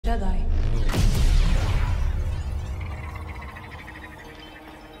Jedi.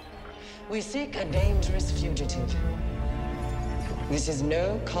 We seek a dangerous fugitive. This is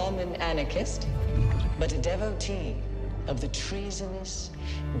no common anarchist, but a devotee of the treasonous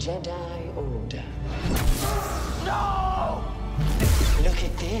Jedi Order. No! Look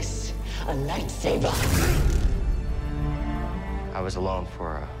at this, a lightsaber. I was alone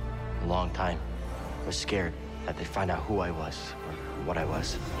for a long time. I was scared that they'd find out who I was or what I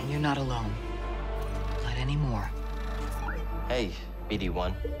was. And you're not alone. Not anymore. Hey,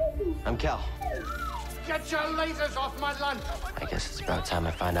 BD1. I'm Cal. Get your lasers off my lunch! I guess it's about time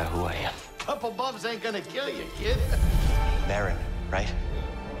I find out who I am. Couple bumps ain't gonna kill you, kid. Marin, right?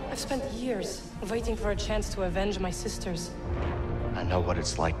 I've spent years waiting for a chance to avenge my sisters. I know what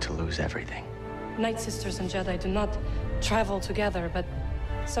it's like to lose everything. Night Sisters and Jedi do not travel together, but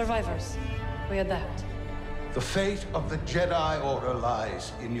survivors, we adapt. The fate of the Jedi Order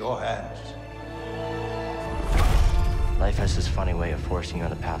lies in your hands. Life has this funny way of forcing you on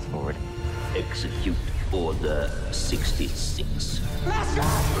the path forward. Execute Order 66.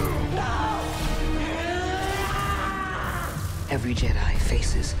 Every Jedi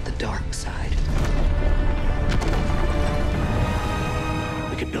faces the dark side.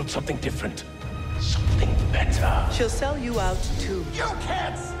 We could build something different. Something better. She'll sell you out too. You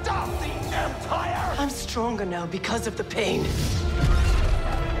can't stop the Empire! I'm stronger now because of the pain.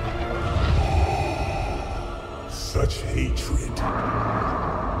 Such hatred.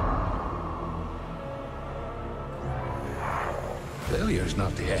 Failure is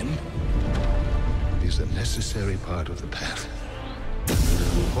not the end. It is a necessary part of the path.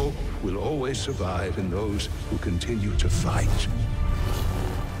 Hope will always survive in those who continue to fight.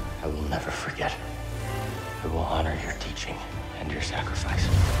 I will never forget. I will honor your teaching and your sacrifice.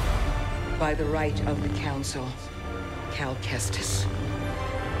 By the right of the Council, Cal Kestis.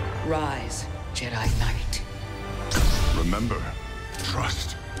 Rise, Jedi Knight. Remember,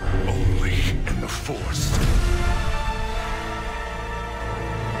 trust only in the Force.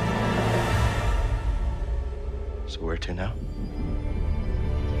 So where to now?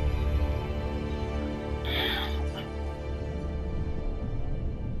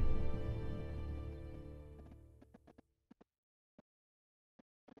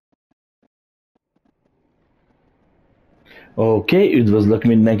 Oké, üdvözlök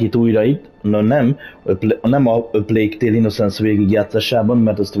mindenkit újra itt. Nem a A Plague Tale Innocence végigjátszásában,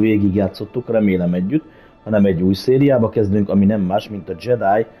 mert azt végigjátszottuk, remélem együtt, hanem egy új szériába kezdünk, ami nem más, mint a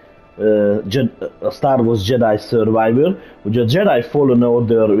a Star Wars Jedi Survivor. Ugye a Jedi Fallen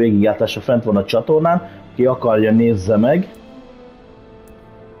Order végigjátszása fent van a csatornán, ki akarja, nézze meg.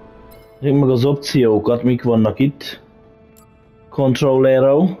 Nézzük meg az opciókat, mik vannak itt. Control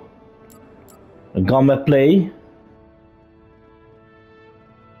Arrow, Gamma Play,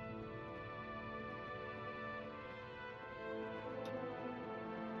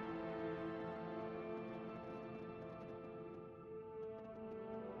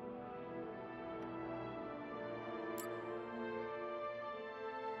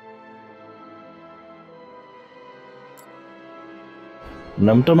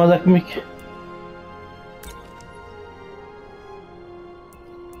 nem tudom ezek mik.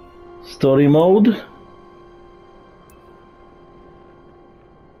 Story Mode.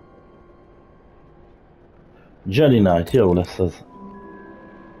 Jedi Knight, jó lesz ez.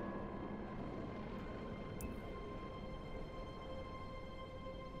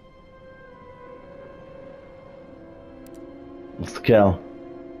 Ezt kell.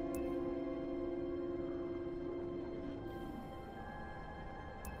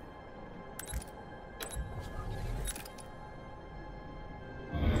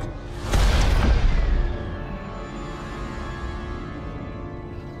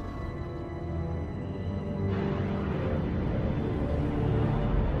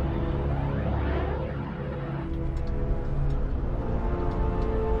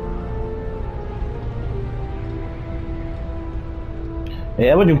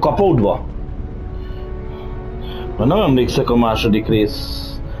 El vagyunk kapódva? Már nem emlékszek a második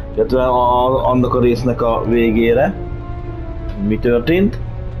rész, illetve annak a résznek a végére. Mi történt?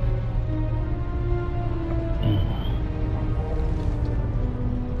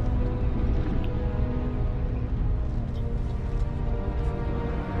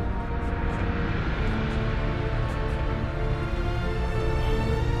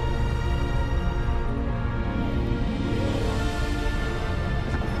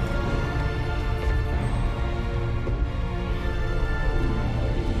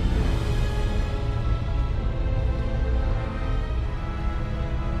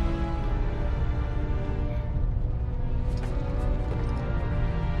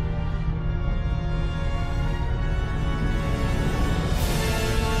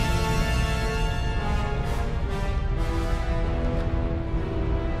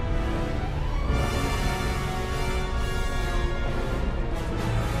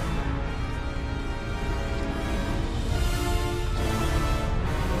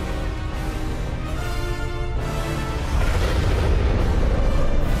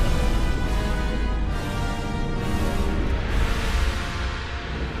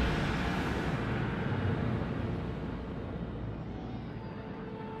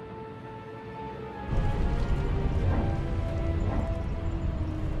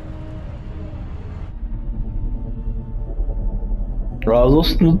 Az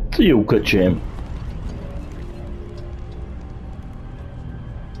osztott jó köcsém.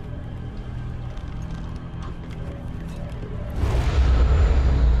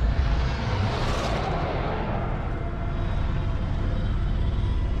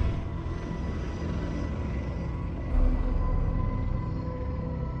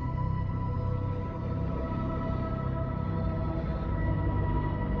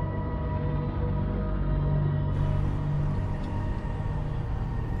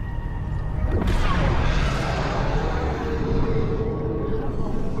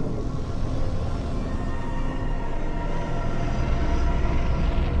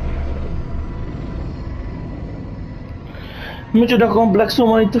 Micsoda komplexum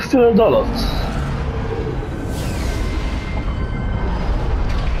van itt a föld alatt?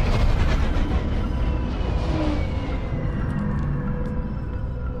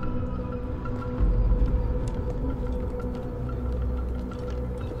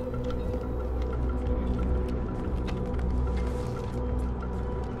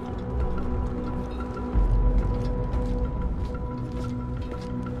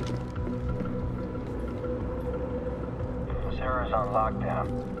 On lockdown.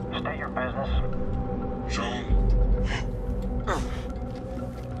 State your business. Sean.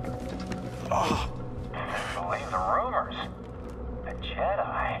 Believe the rumors. The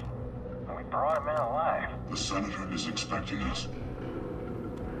Jedi. We brought him in alive. The Senator is expecting us.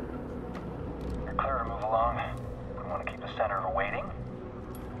 You're clear to move along. We want to keep the Senator waiting.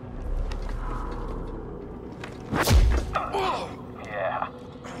 Yeah.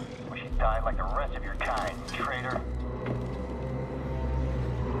 Wish you died like the rest of your kind, traitor.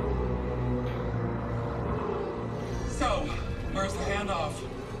 So, where's the handoff?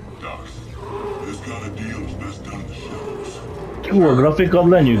 Doc, this kind of deal is best done in the shadows. Hú, a grafika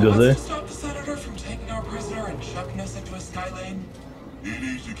lenyűgöző. Let's stop the Senator from taking our prisoner and chucking us into a sky lane. He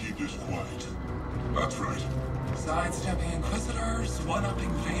needs to keep this quiet. That's right. Sidestepping Inquisitors,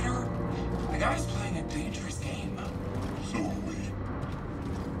 one-upping Vader. The guy's playing a dangerous game. So are we.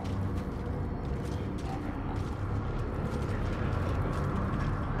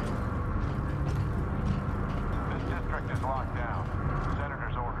 Is locked down.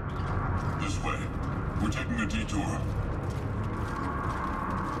 Senator's orders. This way. We're taking a detour.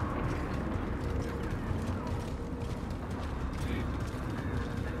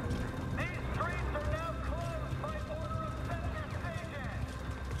 These streets are now closed by order of Senator Sajan.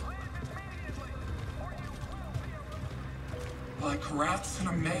 Leave immediately, or you will be arrested. Like rats in a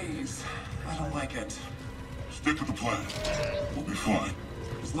maze. I don't like it. Stick to the plan. We'll be fine.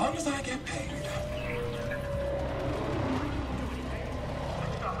 As long as I get paid.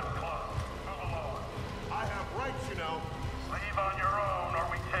 Leave on your own or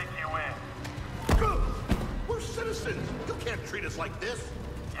we take you in. We're citizens. You can't treat us like this.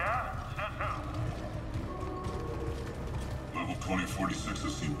 Yeah? Says who? Level 2046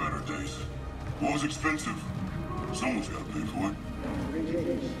 has seen better days. War's expensive. Someone's got to pay for it.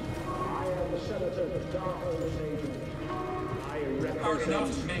 Hard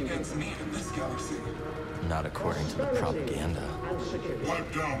enough to make ends meet in this galaxy. Not according to the propaganda.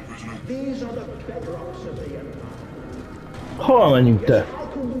 Pipe down, prisoner. These are the bedrocks of the Empire. Hol menjünk te? How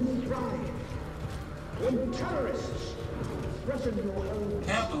can we thrive when terrorists threaten your home?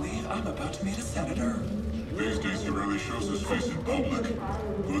 Can't believe I'm about to meet a senator. These days he rarely shows his face in public.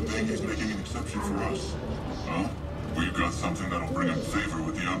 Good thing he's making an exception for us. Huh? We've got something that'll bring him favor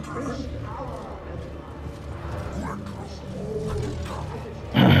with the Emperor.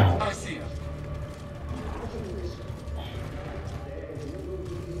 I see him.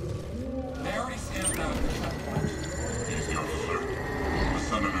 They already scanned out the checkpoint. He's the officer. The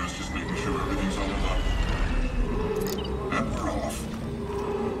Senator's just making sure everything's on the level. And we're off.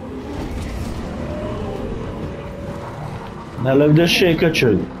 Ne lögdössék,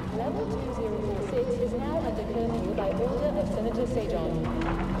 köcsög! Level 2046 is now under curfew by order of Senator Sajan.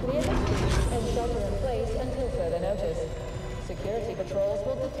 Clear the streets and shelter in place until further notice. Security patrols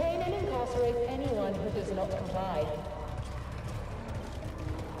will detain and incarcerate anyone who does not comply.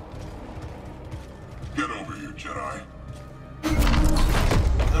 Get over here, Jedi.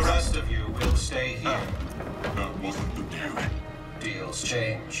 The rest of you will stay here. That wasn't the deal. Deals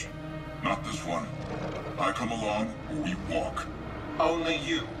change. Not this one. I come along, or we walk. Only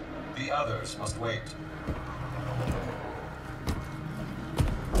you. The others must wait.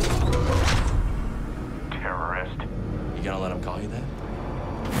 Terrorist. You gonna let him call you that?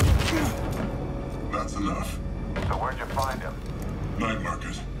 That's enough. So where'd you find him? Night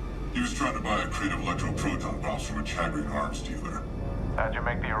market. He was trying to buy a crate of electroproton bombs from a Chagrin arms dealer. How'd you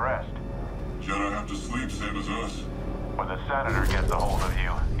make the arrest? Jedi have to sleep, same as us. When the senator gets a hold of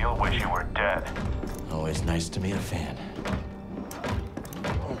you, you'll wish you were dead. Always nice to meet a fan.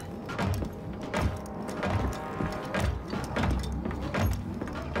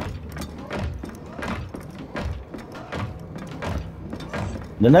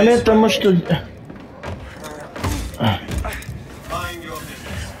 De nem értem most, hogy... Mind your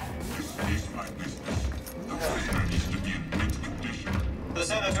business. This is my business. The prisoner needs to be in mint condition. The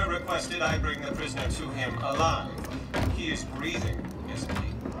senator requested I bring the prisoner to him alive. He is breathing, isn't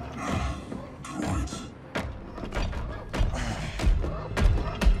he? Droids.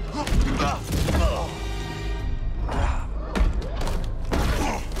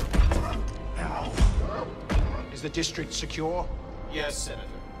 Is the district secure? Yes, Senator.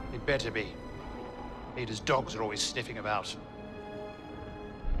 It better be. Ada's dogs are always sniffing about.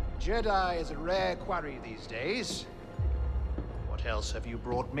 Jedi is a rare quarry these days. What else have you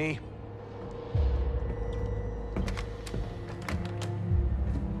brought me?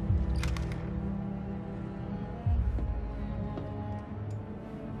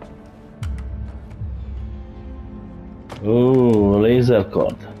 Ooh, laser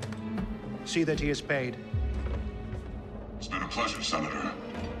cord. See that he is paid. It's been a pleasure, Senator.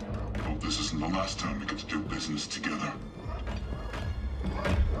 Hope this isn't the last time we get to do business together.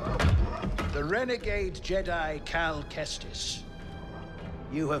 The renegade Jedi Cal Kestis.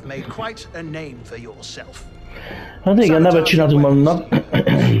 You have made quite a name for yourself. Hát igen, nevet csináltunk magunknak.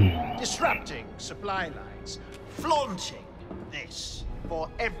 Disrupting supply lines, flaunting this for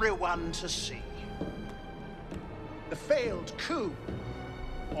everyone to see. The failed coup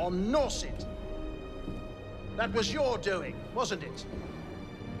on Norset. That was your doing, wasn't it?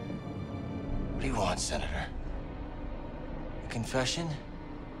 What do you want, Senator? A confession?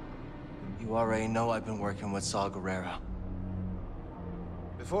 You already know I've been working with Saw Gerrera.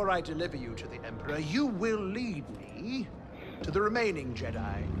 Before I deliver you to the Emperor, you will lead me to the remaining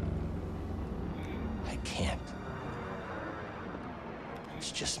Jedi. I can't.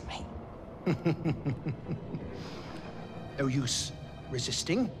 It's just me. No use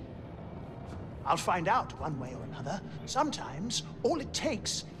resisting. I'll find out one way or another. Sometimes all it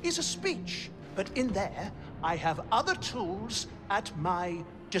takes is a speech. But in there, I have other tools at my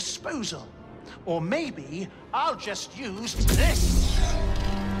disposal. Or maybe I'll just use this.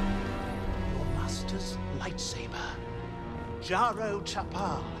 Your master's lightsaber. Jaro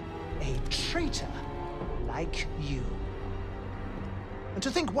Tapal, a traitor like you. And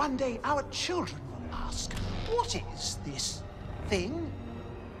to think one day our children will ask, what is this thing?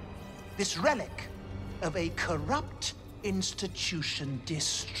 This relic of a corrupt institution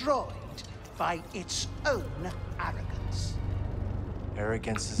destroyed by its own arrogance.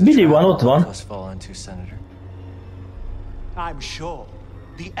 Arrogance is Billy a van trap ott van. all of us fall into, Senator. I'm sure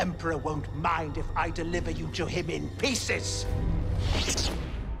the Emperor won't mind if I deliver you to him in pieces.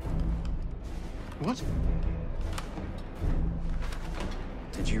 What?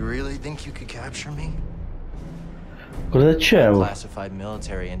 Did you really think you could capture me? Akkor ez egy csel. Classified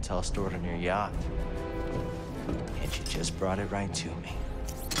military intel stored on your yacht. And you just brought it right to me.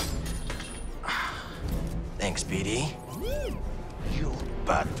 Thanks, BD. You'll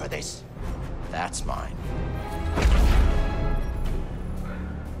burn for this. That's mine.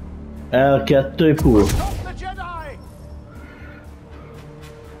 L2 pull. Stop the Jedi!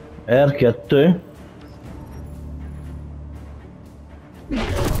 R2.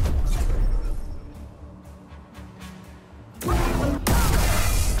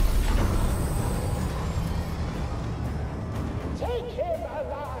 Take him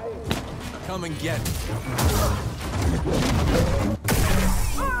alive! Come and get me.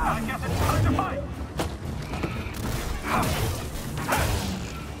 I guess it's time to fight!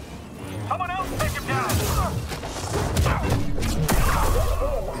 Someone else take him down!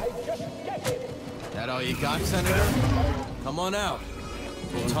 Just get him! That all you got, Senator? Come on out.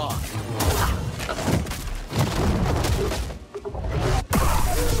 We'll talk.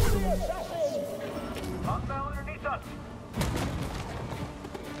 Hostile underneath us!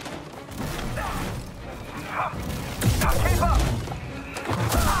 Now keep up!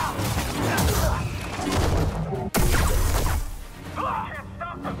 Can't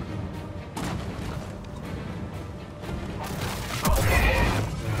stop them!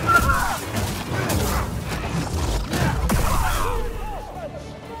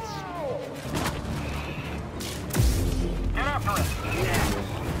 Get after it!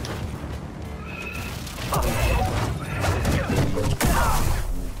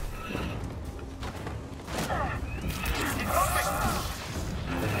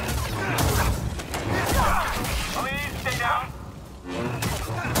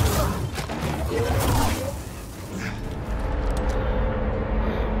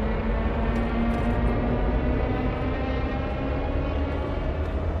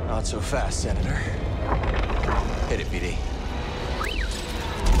 Not so fast, Senator. Hit it, BD.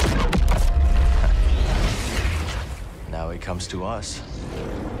 Now he comes to us.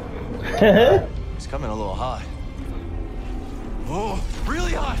 It's coming a little hot. Oh,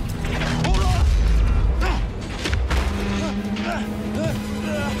 really hot! Hold on!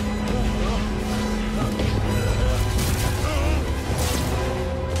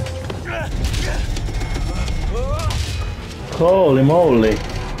 Holy moly.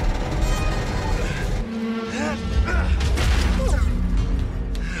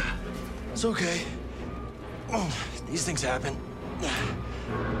 It's okay. These things happen.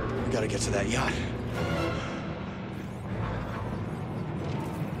 We gotta get to that yacht.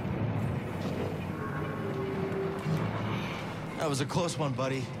 That was a close one,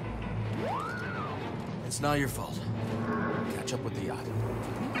 buddy. It's not your fault. Catch up with the yacht.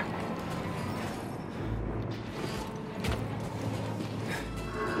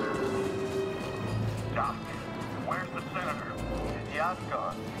 Doc, where's the senator? His yacht's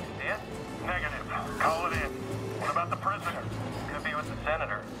gone. You see it? Negative. Call it in. What about the prisoner? Could be with the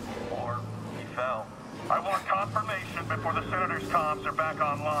senator. Or he fell. I want confirmation before the senator's comms are back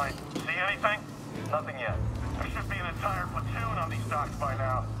online. See anything? Nothing yet. There should be an entire platoon on these docks by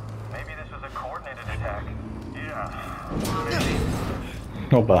now. Maybe this is a coordinated attack. Yeah. Maybe.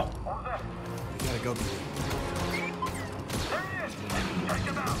 Opa. What was that? We gotta go. There he is! Take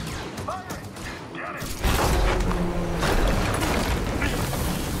him out! Fire it! Get him!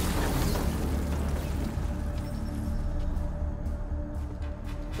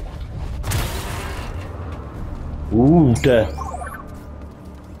 Te. I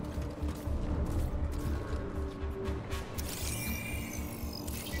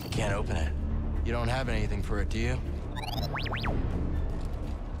can't open it. You don't have anything for it, do you?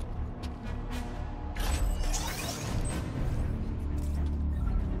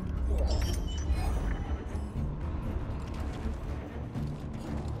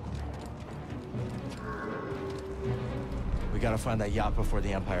 We gotta find that yacht before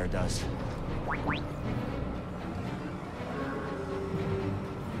the Empire does.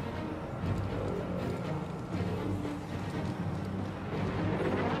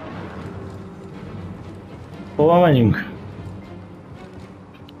 Hova menjünk? Is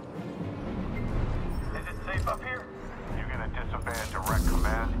it safe up here? You gonna disobey a direct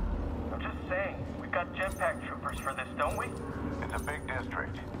command? I'm just saying, we've got jetpack troopers for this, don't we? It's a big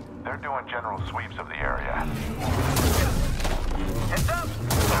district. They're doing general sweeps of the area. Heads up!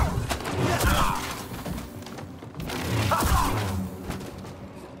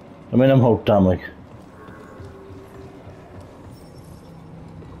 Miért nem hagytál meg?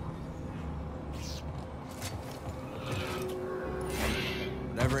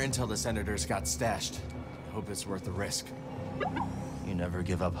 Whatever intel the senators got stashed, I hope it's worth the risk. You never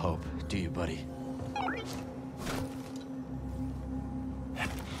give up hope, do you, buddy?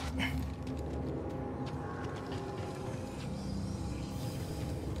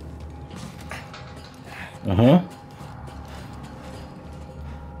 Uh-huh.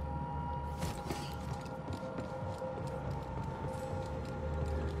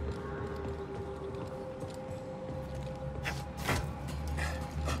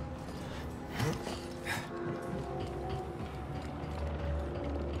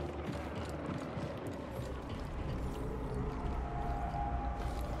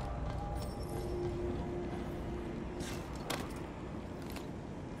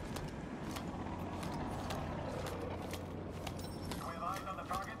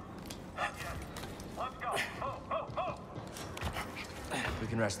 We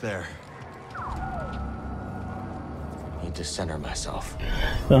can rest there. Need to center myself.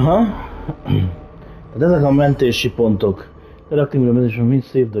 Aha. Hát ezek a mentési pontok. Interactive Mission means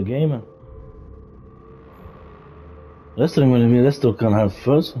save the game. Let's talk on health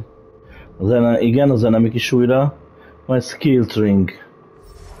first. Igen, az enemik is újra. Majd skill ring.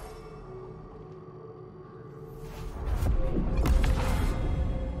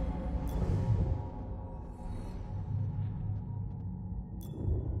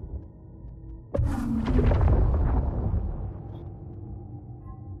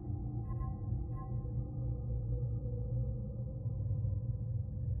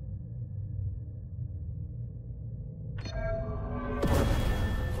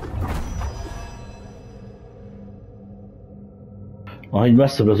 Ahogy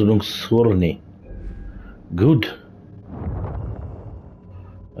messzebbre tudunk szórni. Good.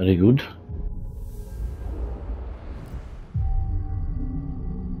 Very good.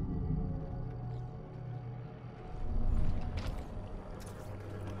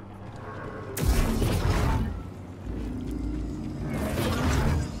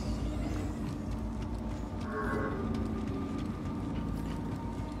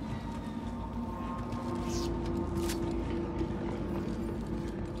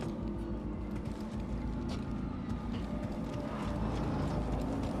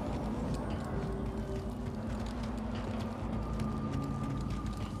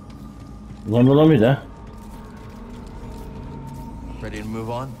 Gondolom ide. Ready to move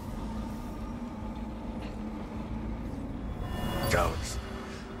on? Don't.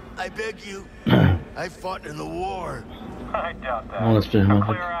 I beg you. I fought in the war. I doubt that. Oh, that's pretty So much.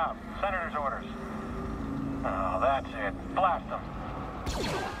 clear out. Senator's orders. Oh, that's it. Blast them.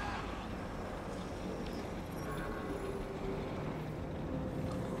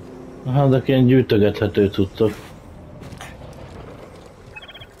 Hát, ilyen gyűjtögethető cuccok.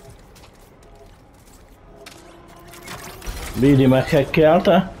 Bidi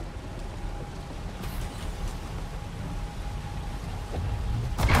meghekkelte.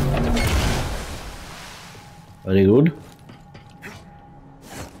 Very good.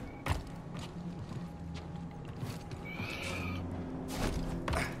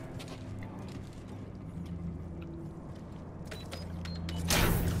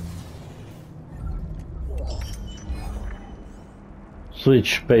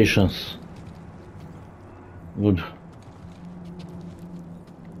 Switch patience. Good.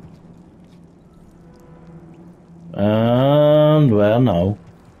 And where now?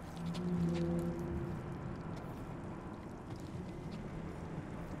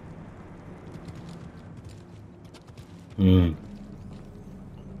 Mm-hmm.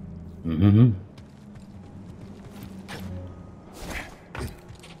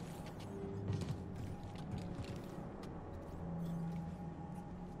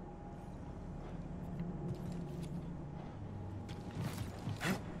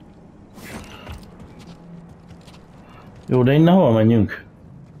 Jó, de innen hol menjünk?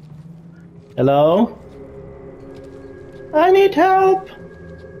 Hello? I need help!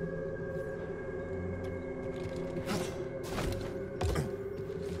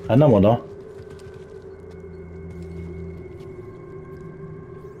 Hát nem oda.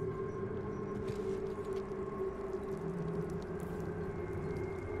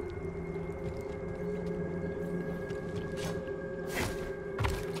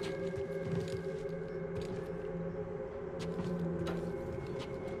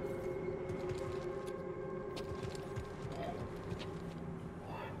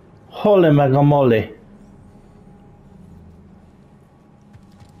 Holy mega moly.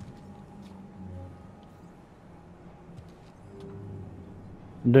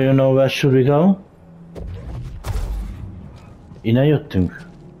 Do you know where should we go? Innen jöttünk.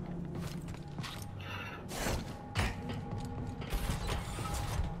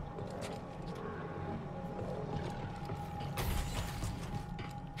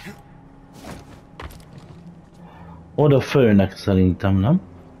 Oda fölnek szerintem, nem?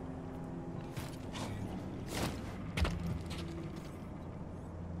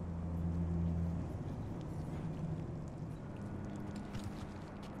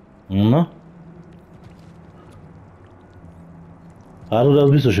 Na? Hát oda az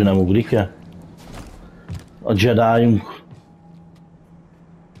biztos, hogy nem ugrik el. A Jedi-unk.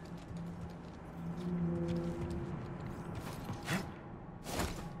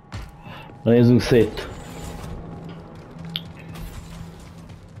 Nézzünk szét.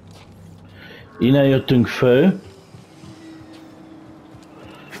 Innen jöttünk föl.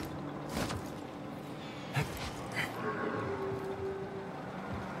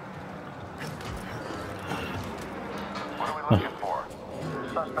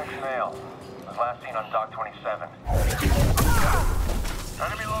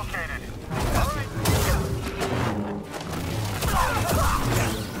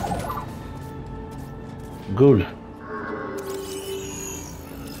 Good.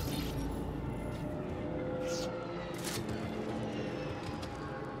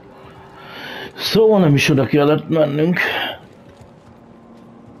 Szóval nem is oda kellett mennünk.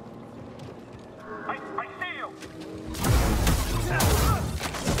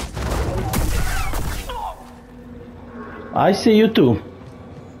 I see you too.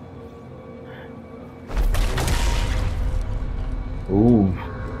 Ooh.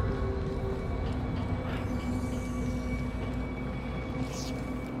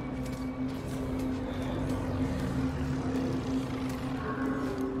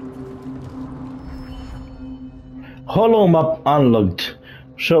 Hollow map unlocked.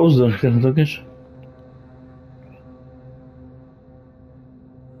 Shows the location.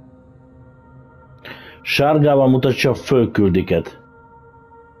 Sárgával mutatja a fölküldiket.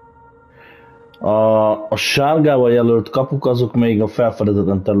 A sárgával jelölt kapuk azok még a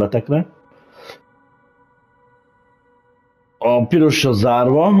felfedezetlen területekre. A piros a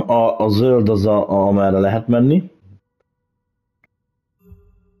zárva, a zöld az amerre lehet menni.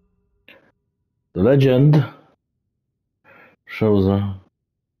 The legend shows a...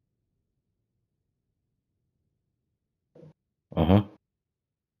 Aha.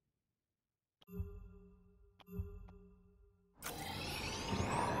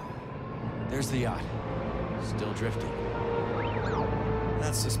 There's the yacht. Still drifting.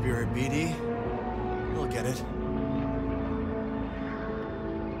 That's the spirit, BD. You'll get it.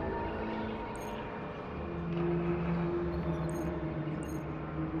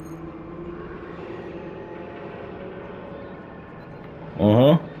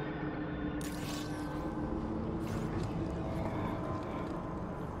 Uh-huh.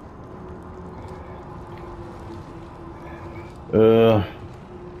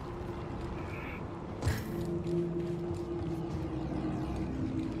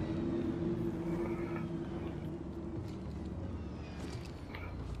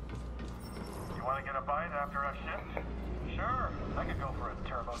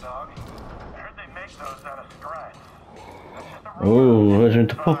 Oh, ez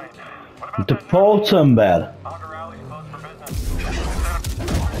mint a polcember.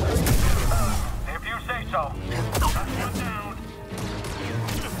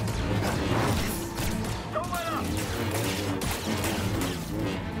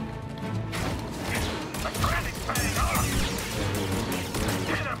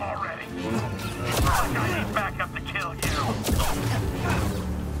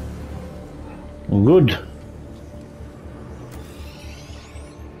 Good.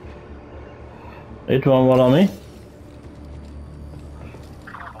 Itt van valami.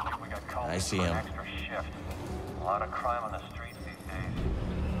 I see him. A lot of crime on the streets these days.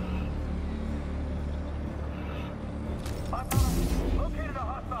 I've located a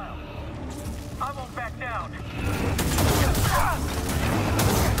hostile. I won't back down.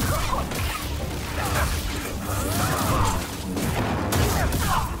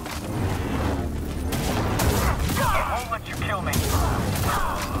 I won't let you kill me.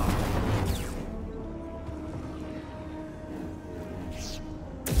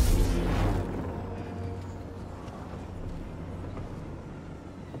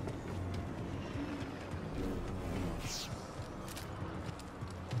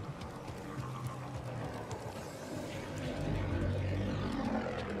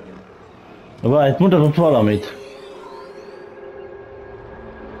 Várj, mutatott valamit.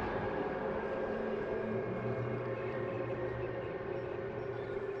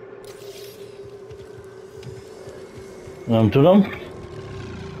 Nem tudom.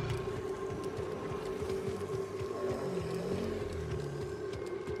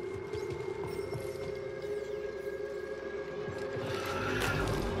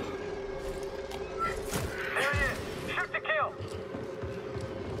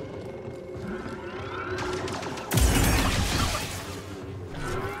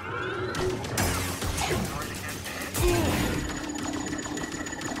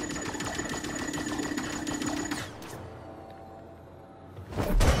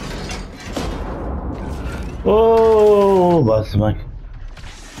 Oh, basz meg.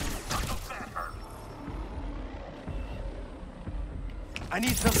 I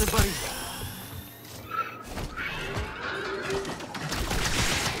need something, buddy.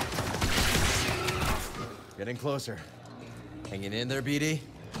 Getting closer. Hanging in there, BD?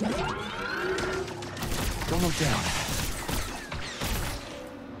 Don't look down.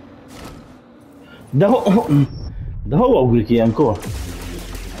 De hova ugrik ilyenkor?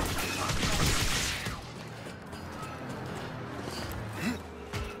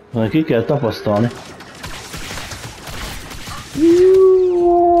 Ki kell tapasztalni.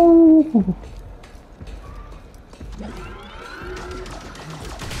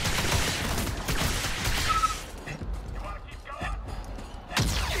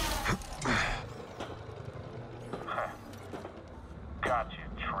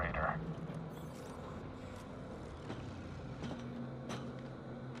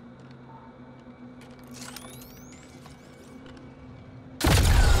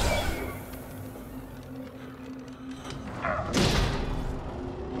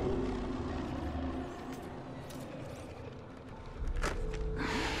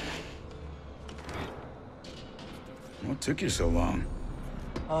 What took you so long?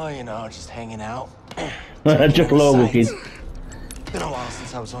 Oh, you know, just hanging out. Csak lógok itt. Been a while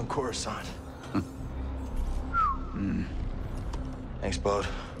since I was on Coruscant. Thanks, bud.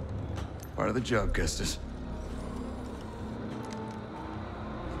 Part of the job, Kestis.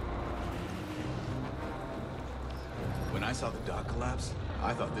 When I saw the dock collapse,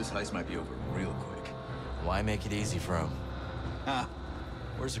 I thought this heist might be over real quick. Why make it easy for him? Ah,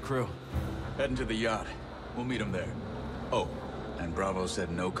 Where's the crew? heading to the yacht. We'll meet him there. Oh, and Bravo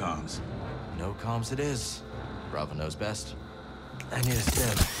said no comms. No comms it is. Bravo knows best. I need a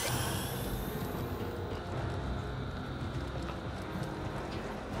stim.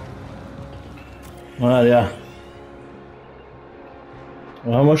 Várjál.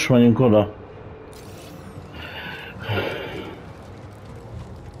 Ha most menjünk oda.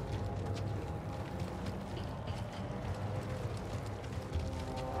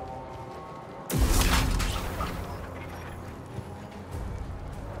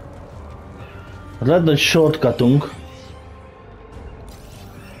 Lehet, hogy shortcutunk.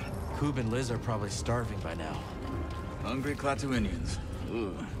 Coob and Liz are probably starving by now. Hungry Klatooinians.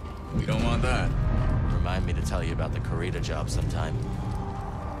 Ooh, we don't want that. Remind me to tell you about the Karita job sometime.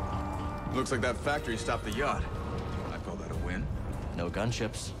 Looks like that factory stopped the yacht. I call that a win. No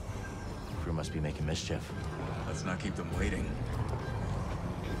gunships. Crew must be making mischief. Let's not keep them waiting.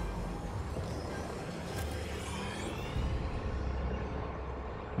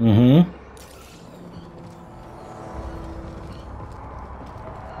 Mm-hmm.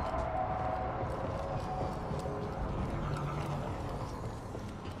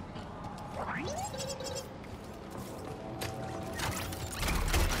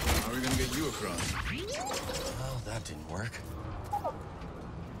 How are we gonna get you across? Well, that didn't work.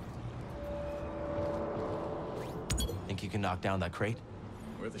 Think you can knock down that crate?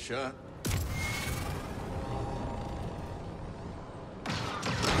 Worth a shot.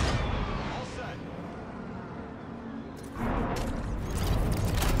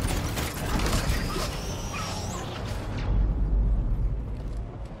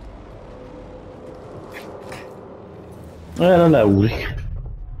 Erre leugrik.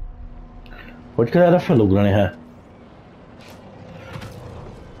 Hogy kell erre felugrani, he?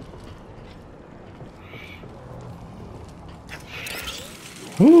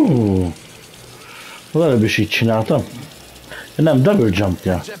 Az előbb is így csináltam. Nem, double jump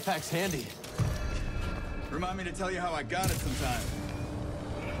kell. Jetpack's handy. Remind me to tell you how I got it sometime.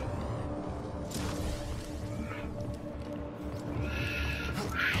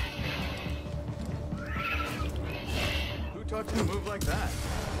 Who taught you to move like that?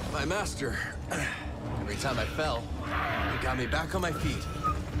 My master. Every time I fell, he got me back on my feet.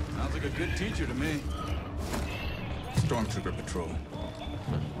 Sounds like a good teacher to me. Stormtrooper patrol.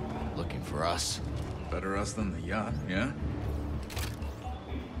 Looking for us. Better us than the yacht, yeah?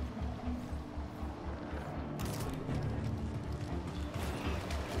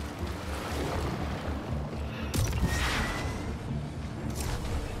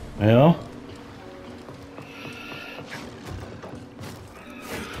 Ja.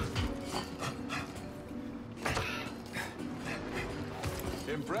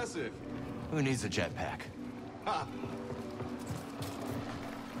 Impressive. Who needs a jetpack? Ha!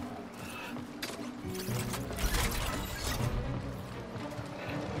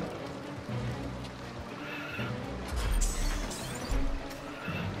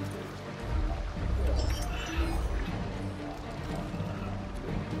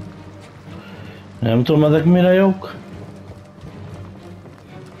 Nem tudom, ezek mire jók.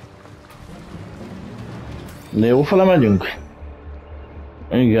 De jó fele megyünk?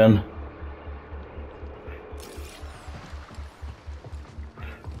 Igen.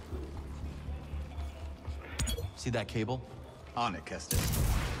 See that cable? On it, Kestis.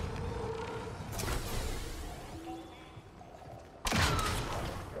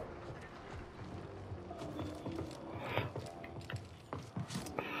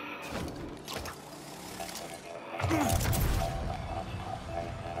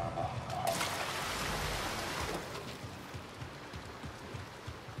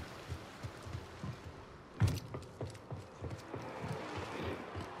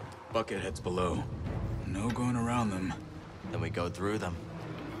 Bucketheads below. No going around them. Then we go through them.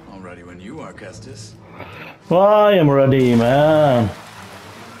 All ready when you are, Kestis. I am ready, man.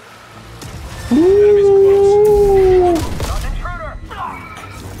 Enemies close. Not intruder!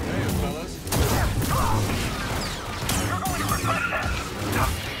 Hey, fellas. You're going to protect that!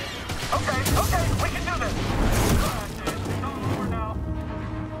 Okay, we can do this! It's all over now.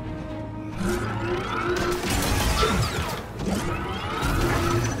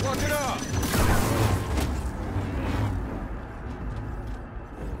 Walk it up!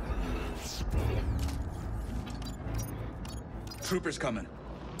 Troopers coming.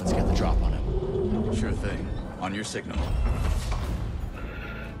 Let's get the drop on him. Sure thing. On your signal.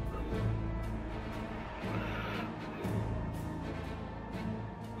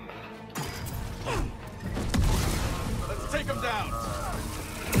 Let's take him down.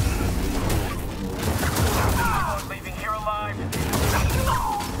 Anyone leaving here alive?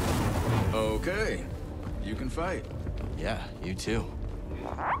 Okay. You can fight. Yeah, you too.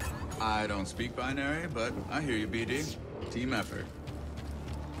 I don't speak binary, but I hear you, BD. Team effort.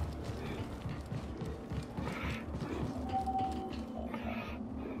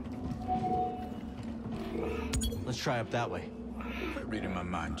 Let's try up that way. Quit reading my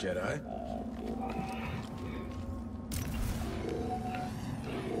mind, Jedi.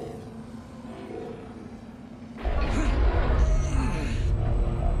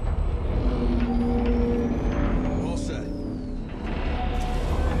 All set.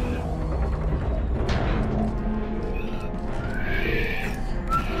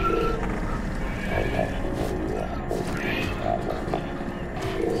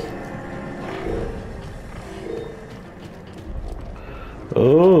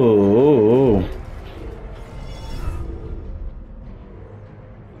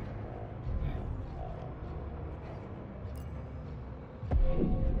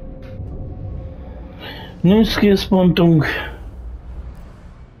 Nincs készpontunk.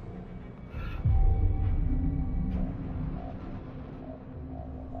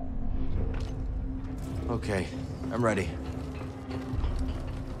 Okay, I'm ready.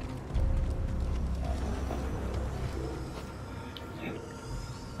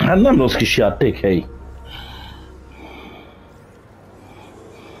 Hát nem rossz kis játékhely.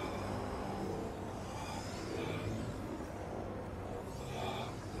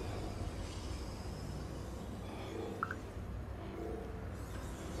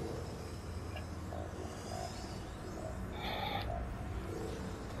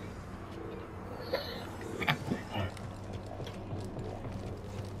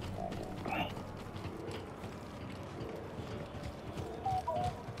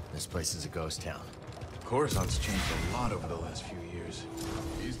 This place is a ghost town. Coruscant's changed a lot over the last few years.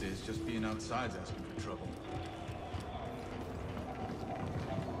 These days, just being outside's asking for trouble.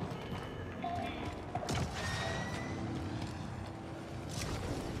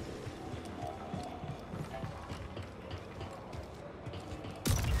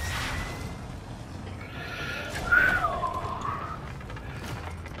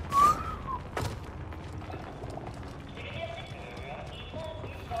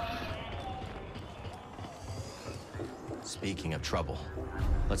 Speaking of trouble,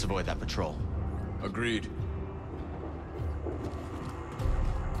 let's avoid that patrol. Agreed.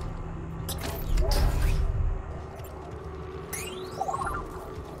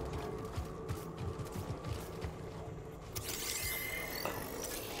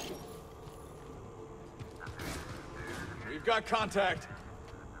 We've got contact.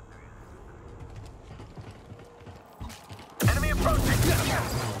 Enemy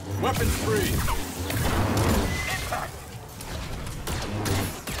approaching! Weapons free.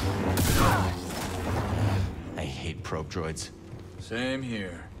 I hate probe droids. Same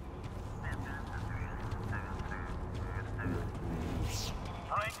here.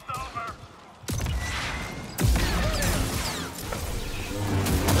 Break's over!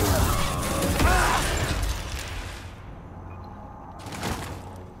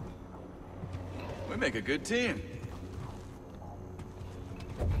 We make a good team.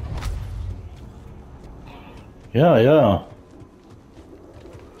 Ja, ja.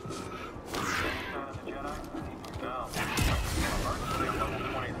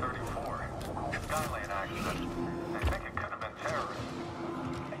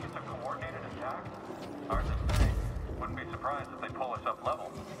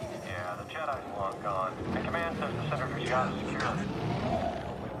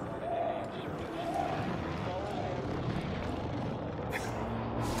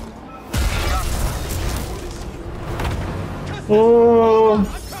 Oh.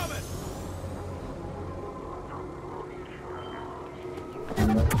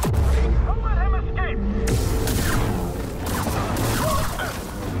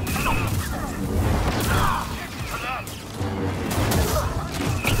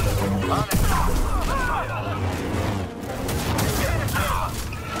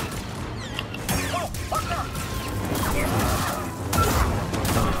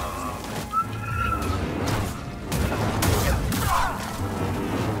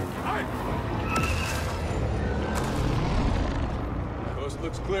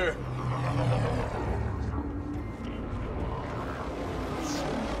 Looks clear.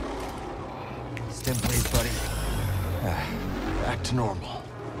 Stim, please, buddy. Back to normal.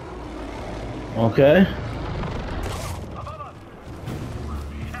 Okay.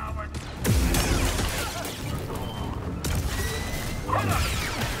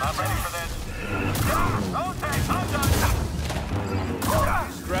 I'm ready for this. Okay, I'm done.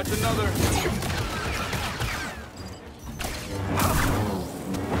 Scratch another.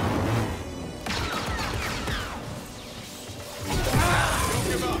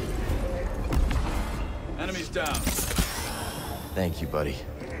 Enemies down. Thank you, buddy.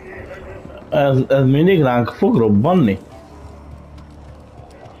 Ez mindig ránk fog robbanni.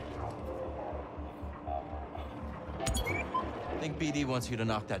 I think BD wants you to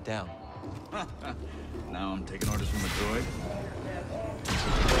knock that down. Now I'm taking orders from the droid.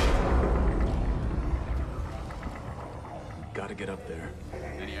 Gotta get up there.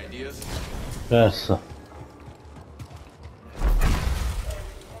 Any ideas? Persze.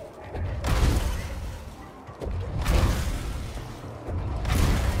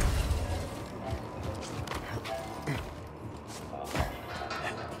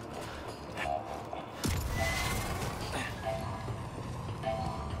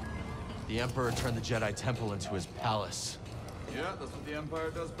 The Emperor turned the Jedi Temple into his palace. Yeah, that's what the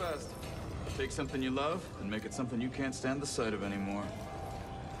Empire does best. Take something you love and make it something you can't stand the sight of anymore.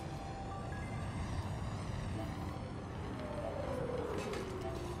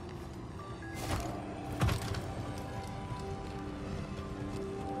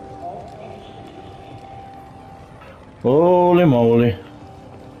 Holy moly.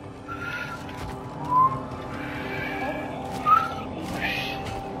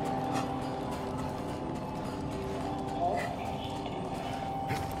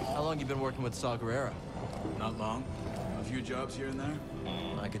 How long you been working with Saw Gerrera? Not long. A few jobs here and there.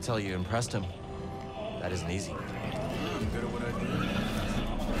 I could tell you impressed him. That isn't easy. I'm good at what I do.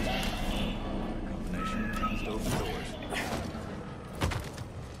 Combination tends to open doors.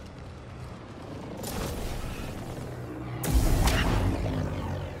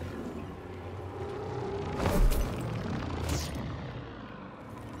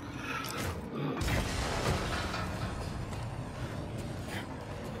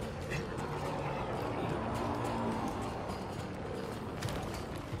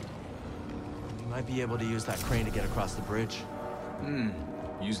 Might be able to use that crane to get across the bridge.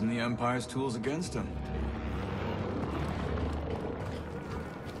 Using the Empire's tools against him.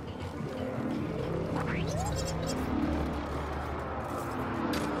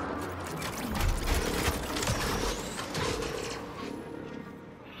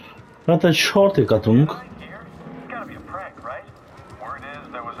 Hát egy shortikatunk. It's gotta be a prank, right? Word is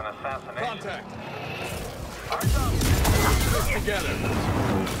there was an assassination. Contact! Eyes up! Together!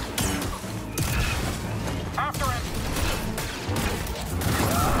 After it!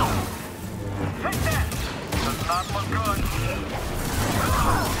 Take that! Does not look good.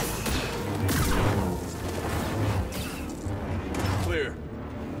 Clear.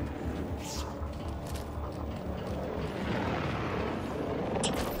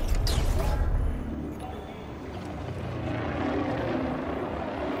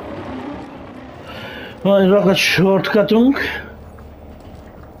 Van egy rakat shortcutunk.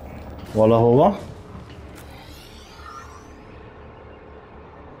 Valahova.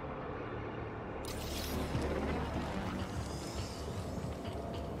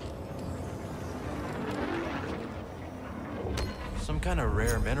 Some kind of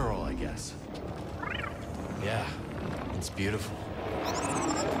rare mineral, I guess. Yeah, it's beautiful.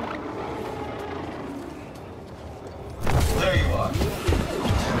 There you are.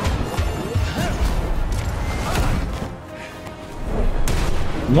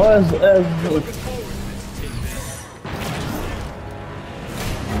 No, ez...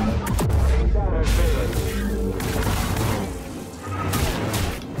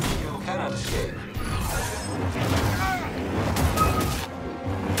 You cannot escape.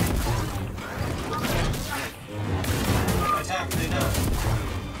 Attack denied.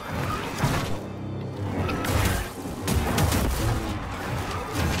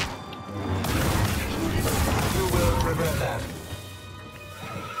 You will regret that.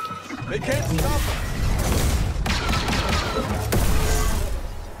 They can't stop us!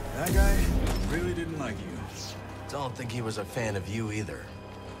 That guy really didn't like you. Don't think he was a fan of you either.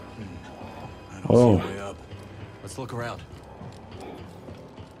 I don't see a way up. Let's look around.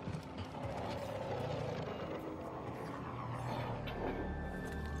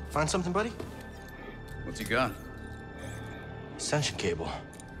 Find something, buddy? What's he got? Extension cable.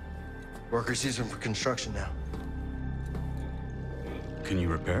 Workers use them for construction now. Can you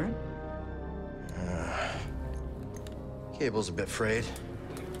repair it? Cable's a bit frayed.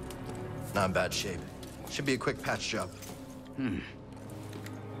 Not in bad shape. Should be a quick patch job.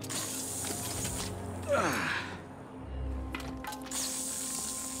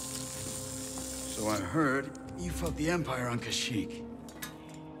 So I heard you fought the Empire on Kashyyyk.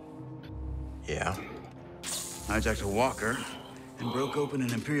 Yeah. Hijacked a walker and broke open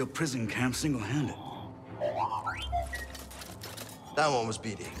an Imperial prison camp single-handed. That one was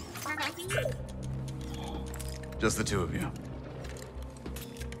BD. Just the two of you.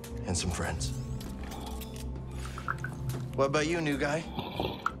 And some friends. What about you, new guy?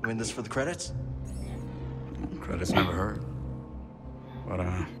 You in this for the credits? Credits never hurt. But,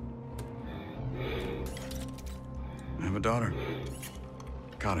 I have a daughter.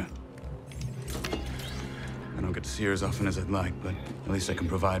 Kata. I don't get to see her as often as I'd like, but at least I can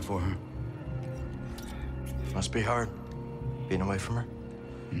provide for her. Must be hard, being away from her.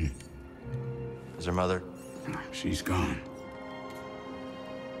 Is her mother? She's gone.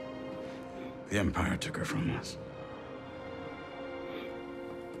 The Empire took her from us.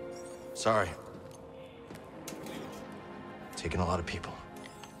 Sorry. Taking a lot of people.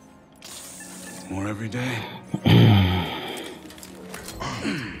 More every day.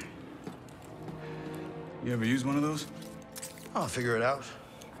 You ever use one of those? I'll figure it out.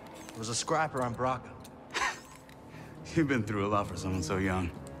 It was a scrapper on Braca. You've been through a lot for someone so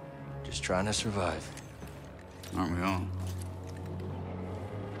young. Just trying to survive. Aren't we all?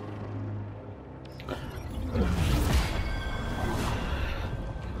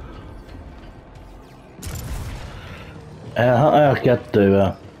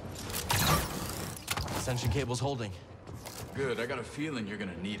 R2-vel. Ascension cable's holding. Good, I got a feeling you're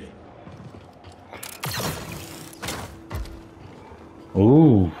gonna need it.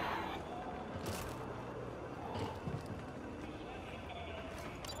 Ooh.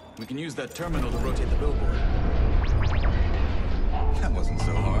 We can use that terminal to rotate the billboard. That wasn't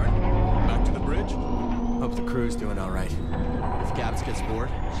so hard. Back to the bridge? Hope the crew's doing all right. If Gabs gets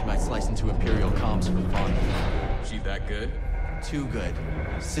bored, she might slice into Imperial comms for fun. She that good? Too good.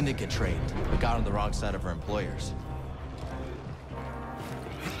 Syndicate trained, but got on the wrong side of her employers.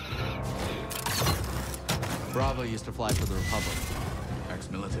 Bravo used to fly for the Republic.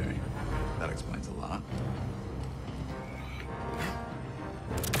 Ex-military. That explains a lot.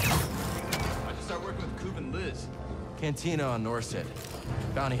 I just started working with Coop and Liz. Cantina on Norset.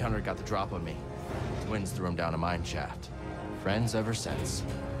 Bounty hunter got the drop on me. Twins threw him down a mine shaft. Friends ever since.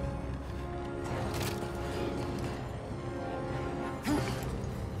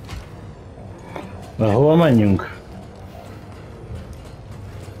 Na, hova menjünk?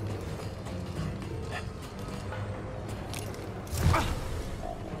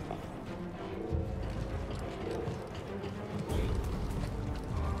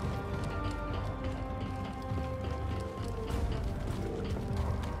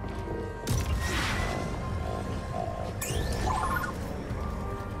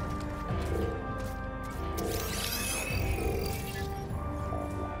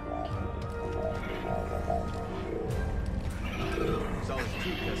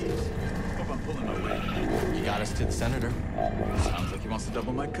 Hope I'm pulling my weight. You got us to the senator. Sounds like he wants to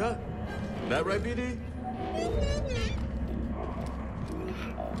double my cut. That right, BD?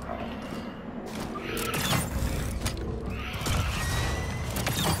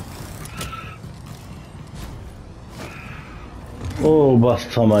 Ó,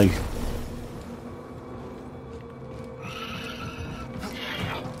 bassza meg.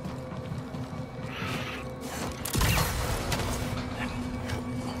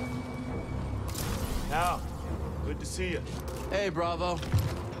 Now, good to see you. Hey, Bravo.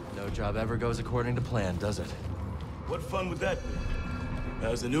 No job ever goes according to plan, does it? What fun would that be?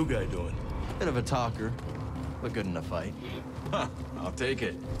 How's the new guy doing? Bit of a talker, but good in a fight. Huh, I'll take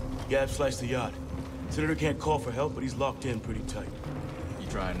it. Gab sliced the yacht. Senator can't call for help, but he's locked in pretty tight. You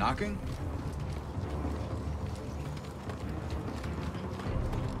try knocking?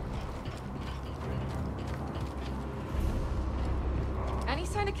 Any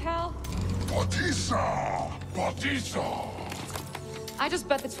sign of Cal? Batista! Batista! I just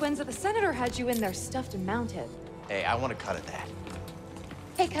bet the twins that the Senator had you in there stuffed and mounted. Hey, I want to cut at that.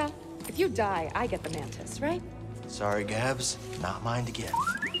 Hey, Cal, if you die, I get the Mantis, right? Sorry, Gabs. Not mine to give.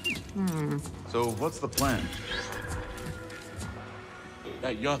 So what's the plan?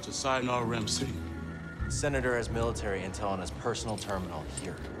 That yacht's a Sayonara RMC. Senator has military intel on his personal terminal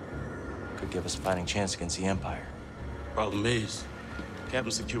here. Could give us a fighting chance against the Empire. Problem is,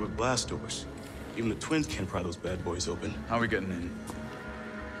 Captain secured with blast doors. Even the twins can't pry those bad boys open. How are we getting in?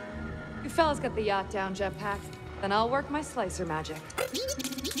 You fellas got the yacht down, Jetpack. Then I'll work my slicer magic.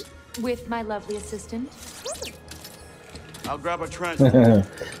 With my lovely assistant. I'll grab our transport.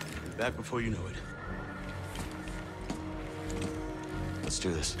 Back before you know it. Let's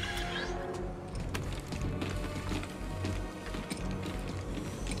do this.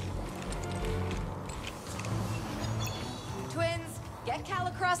 Twins, get Cal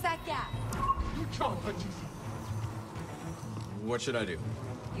across that gap. You can't, Batista. What should I do?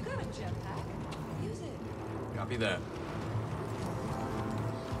 You got a jetpack. Use it. Copy that.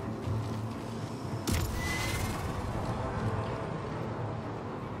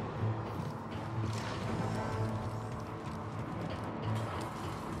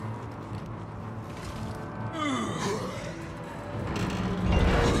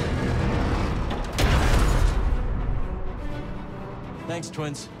 Thanks,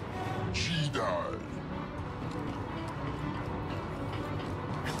 twins. Jedi.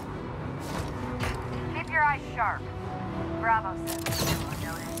 Keep your eyes sharp. Bravo says.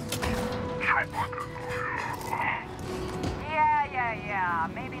 Yeah.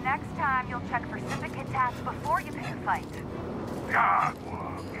 Maybe next time you'll check for syndicate tats before you pick a fight.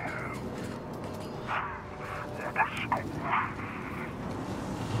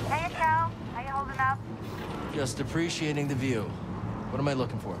 Hey, Cal. How you holding up? Just appreciating the view. What am I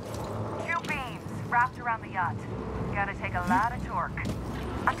looking for? 2 beams wrapped around the yacht. Gotta take a lot of torque.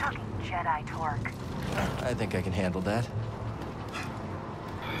 I'm talking Jedi torque. I think I can handle that.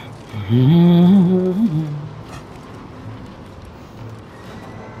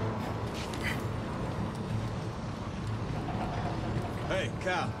 Hey,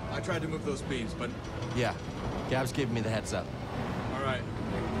 Cal, I tried to move those beams, but... Yeah, Gab's giving me the heads up. All right.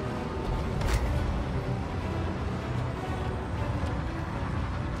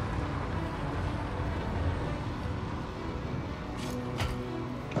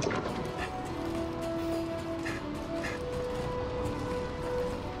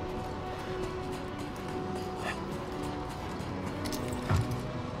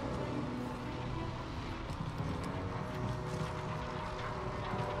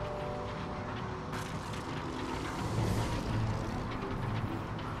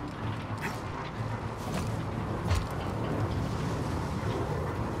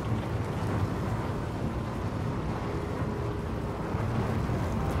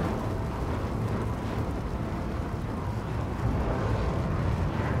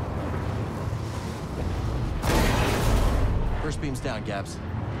 First beam's down, Gabs.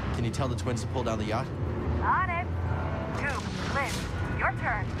 Can you tell the twins to pull down the yacht? On it. Goop, Liz, your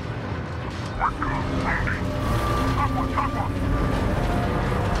turn.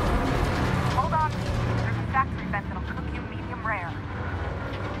 Hold on. There's a factory vent that'll cook you medium rare.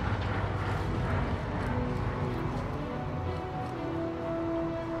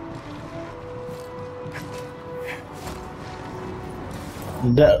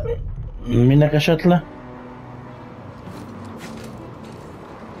 De minek esett le?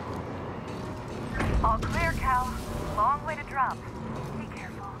 All clear, Cal. Long way to drop. Be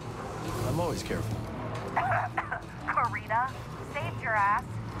careful. I'm always careful. Karina, saved your ass.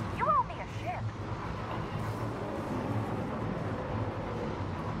 You owe me a ship.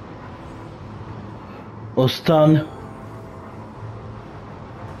 Aztán...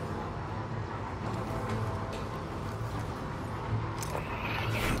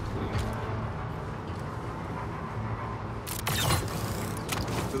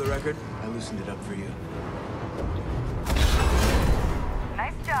 For the record, I loosened it up for you.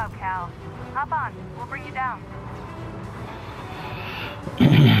 Nice job, Cal. Hop on. We'll bring you down.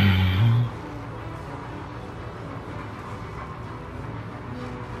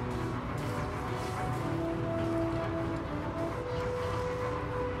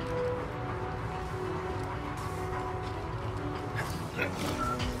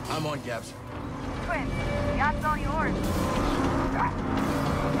 I'm on, Gabs. Twins, the yacht's all yours.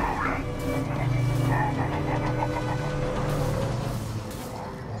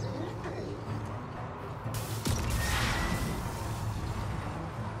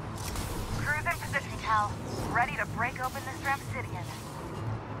 Cruise in position, Cal. Ready to break open this Ramsidian.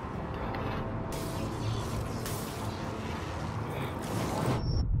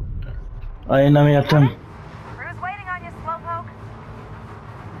 Ay, nem értem. Crew's waiting on you, Slowpoke.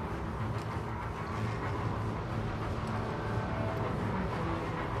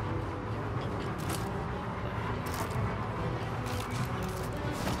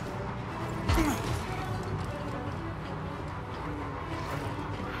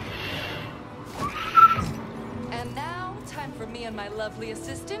 And now, time for me and my lovely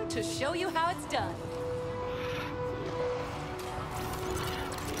assistant to show you how it's done.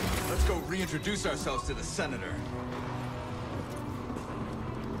 Let's go reintroduce ourselves to the senator.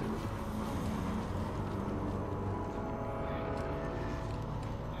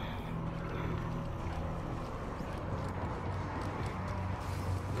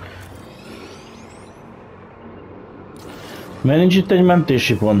 Mert nincs itt egy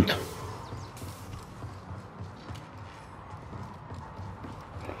mentési pont.